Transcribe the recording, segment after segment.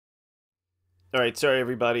Alright, sorry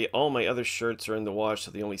everybody. All my other shirts are in the wash,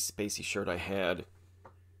 so the only spacey shirt I had...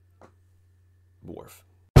 Worf.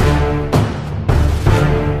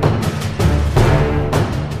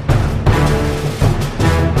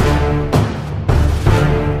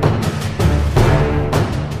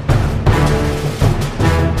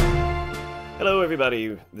 Hello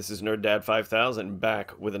everybody, this is NerdDad5000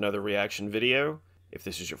 back with another reaction video. If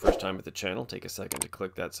this is your first time at the channel, take a second to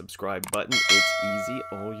click that subscribe button. It's easy.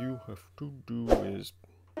 All you have to do is...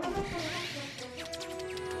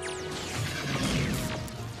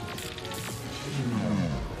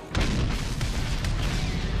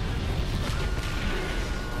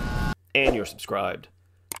 and you're subscribed.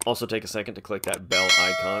 Also take a second to click that bell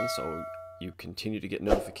icon so you continue to get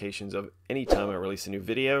notifications of any time I release a new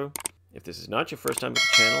video. If this is not your first time at the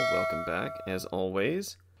channel, welcome back, as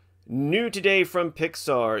always. New today from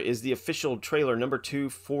Pixar is the official trailer number 2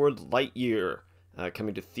 for Lightyear,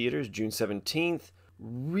 coming to theaters June 17th.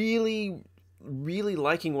 Really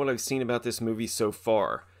liking what I've seen about this movie so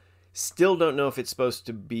far. Still don't know if it's supposed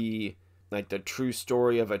to be like the true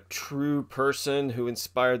story of a true person who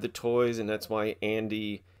inspired the toys, and that's why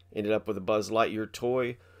Andy ended up with a Buzz Lightyear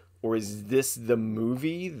toy. Or is this the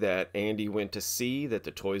movie that Andy went to see that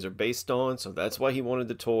the toys are based on, so that's why he wanted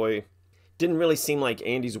the toy? Didn't really seem like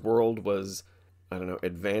Andy's world was, I don't know,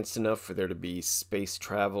 advanced enough for there to be space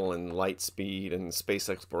travel and light speed and space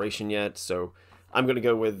exploration yet, so I'm going to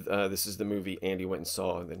go with this is the movie Andy went and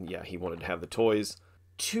saw, and then yeah, he wanted to have the toys.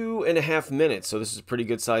 2.5 minutes, so this is a pretty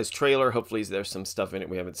good sized trailer. Hopefully there's some stuff in it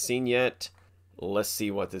we haven't seen yet. Let's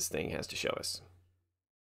see what this thing has to show us.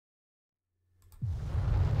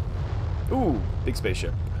 Ooh, big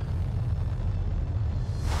spaceship.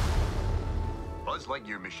 Buzz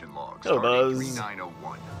Lightyear mission log, Hello, starting Buzz.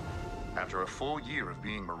 3901. After a full year of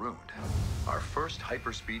being marooned, our first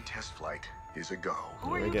hyperspeed test flight is a go.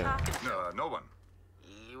 Who are There we you go. talking to? No one.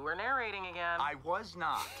 You were narrating again. I was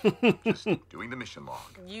not. Just doing the mission log.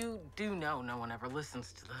 You do know no one ever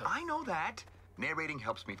listens to those. I know that. Narrating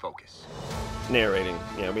helps me focus. Narrating.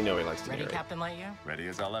 Yeah, we know he likes to Ready, narrate. Captain Lightyear? Ready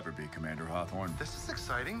as I'll ever be, Commander Hawthorne. This is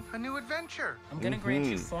exciting. A new adventure. I'm gonna grant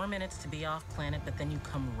you 4 minutes to be off planet, but then you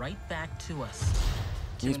come right back to us.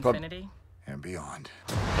 To He's prob- infinity? And beyond.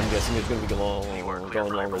 I'm guessing it's going to be going Clear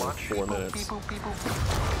longer for than Hyperwatch. 4 minutes. Beep, boop, beep, boop.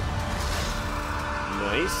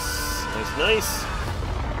 Nice.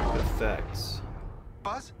 Good effects.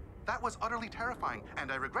 Buzz, that was utterly terrifying,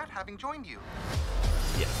 and I regret having joined you.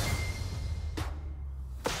 Yeah.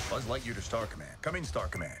 Buzz Lightyear to Star Command. Come in, Star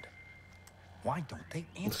Command. Why don't they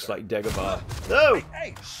Looks answer? like Dagobah. No!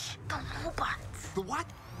 Hey! Shh! The robots. The what?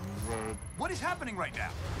 What is happening right now?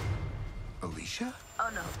 Alicia? Oh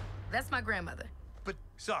no, that's my grandmother. But,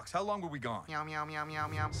 Socks, how long were we gone? Meow, meow, meow, meow,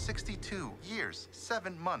 meow. 62 years,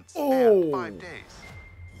 7 months, Oh. and 5 days.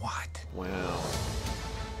 What? Wow.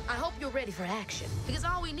 I hope you're ready for action, because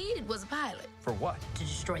all we needed was a pilot For what? to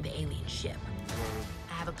destroy the alien ship.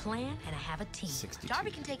 I have a plan and I have a team. 62.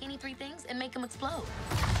 Jarvis can take any 3 things and make them explode.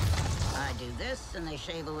 I do this, and they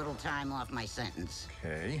shave a little time off my sentence.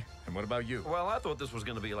 Okay. And what about you? Well, I thought this was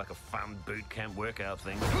going to be like a fun boot camp workout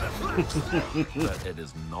thing. But it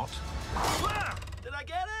is not. Ah! Did I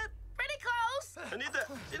get it? Pretty close. I need the...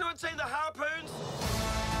 You know what's saying? The harpoons?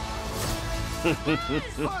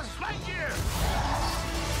 Buzz Lightyear!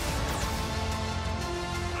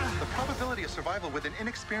 The probability of survival with an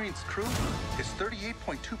inexperienced crew is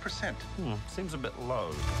 38.2%. Seems a bit low.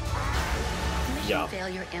 Mission Yeah.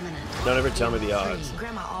 failure imminent. Don't ever tell me the odds. 3.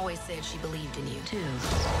 Grandma always said she believed in you. 2. 1.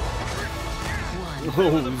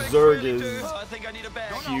 Oh, Zurg is Oh, I think I need a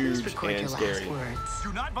bag. huge Record and your scary. last words.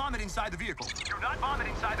 Do not vomit inside the vehicle. Do not vomit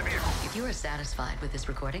inside the vehicle. If you are satisfied with this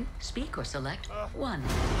recording, speak or select 1.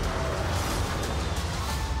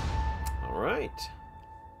 All right.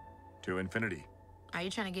 To infinity. Are you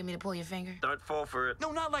trying to get me to pull your finger? Don't fall for it.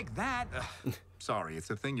 No, not like that. Sorry, it's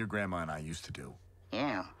a thing your grandma and I used to do.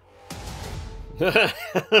 Yeah.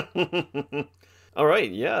 All right,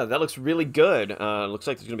 yeah, that looks really good. Looks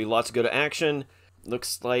like there's going to be lots of good action.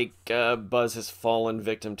 Looks like Buzz has fallen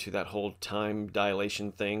victim to that whole time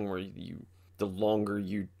dilation thing where the longer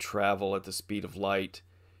you travel at the speed of light,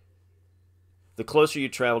 the closer you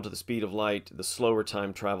travel to the speed of light, the slower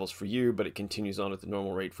time travels for you, but it continues on at the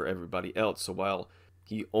normal rate for everybody else. So while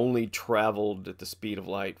he only traveled at the speed of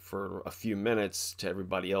light for a few minutes, to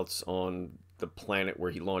everybody else on the planet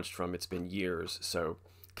where he launched from, it's been years. So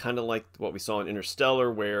kind of like what we saw in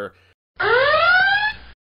Interstellar, where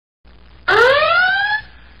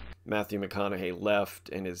Matthew McConaughey left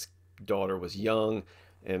and his daughter was young,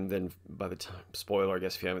 and then by the time, spoiler I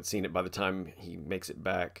guess if you haven't seen it, by the time he makes it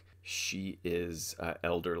back, she is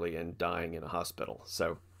elderly and dying in a hospital.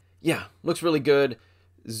 So Yeah, looks really good.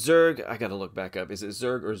 Zurg, I gotta look back up. Is it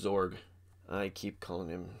Zurg or Zorg? I keep calling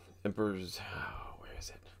him Emperor's... Oh, where is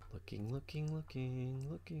it? Looking.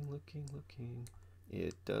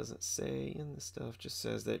 It doesn't say in the stuff, just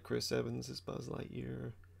says that Chris Evans is Buzz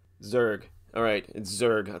Lightyear. Zurg. Alright, it's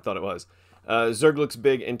Zurg. I thought it was. Zurg looks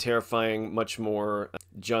big and terrifying, much more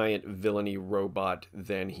giant villainy robot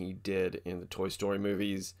than he did in the Toy Story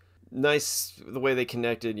movies. Nice the way they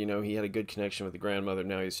connected. You know, he had a good connection with the grandmother.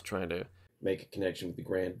 Now he's trying to make a connection with the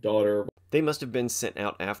granddaughter. They must have been sent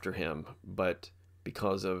out after him, but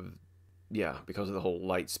because of the whole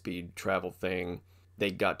light speed travel thing,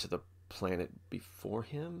 they got to the planet before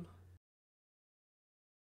him.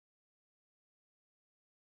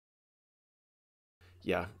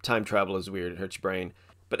 Yeah, time travel is weird. It hurts your brain.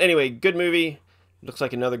 But anyway, good movie. Looks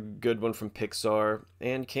like another good one from Pixar,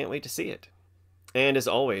 and can't wait to see it. And as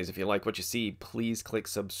always, if you like what you see, please click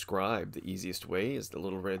subscribe. The easiest way is the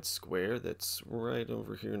little red square that's right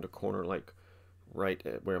over here in the corner, like right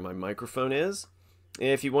at where my microphone is.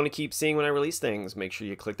 If you want to keep seeing when I release things, make sure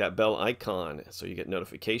you click that bell icon so you get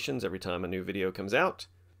notifications every time a new video comes out.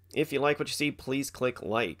 If you like what you see, please click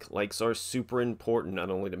like. Likes are super important,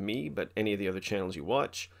 not only to me, but any of the other channels you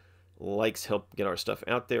watch. Likes help get our stuff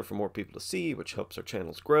out there for more people to see, which helps our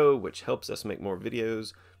channels grow, which helps us make more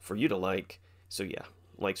videos for you to like. So yeah,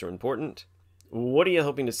 likes are important. What are you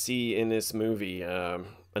hoping to see in this movie? I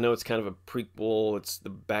know it's kind of a prequel. It's the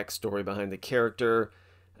backstory behind the character.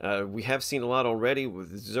 We have seen a lot already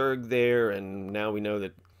with Zurg there, and now we know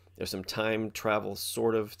that there's some time travel,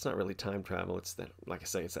 sort of. It's not really time travel. It's that, like I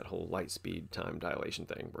say, it's that whole light speed time dilation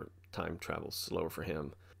thing where time travels slower for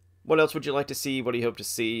him. What else would you like to see? What do you hope to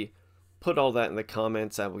see? Put all that in the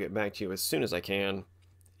comments. I will get back to you as soon as I can.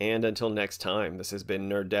 And until next time, this has been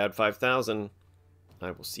Nerd Dad 5000.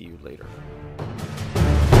 I will see you later.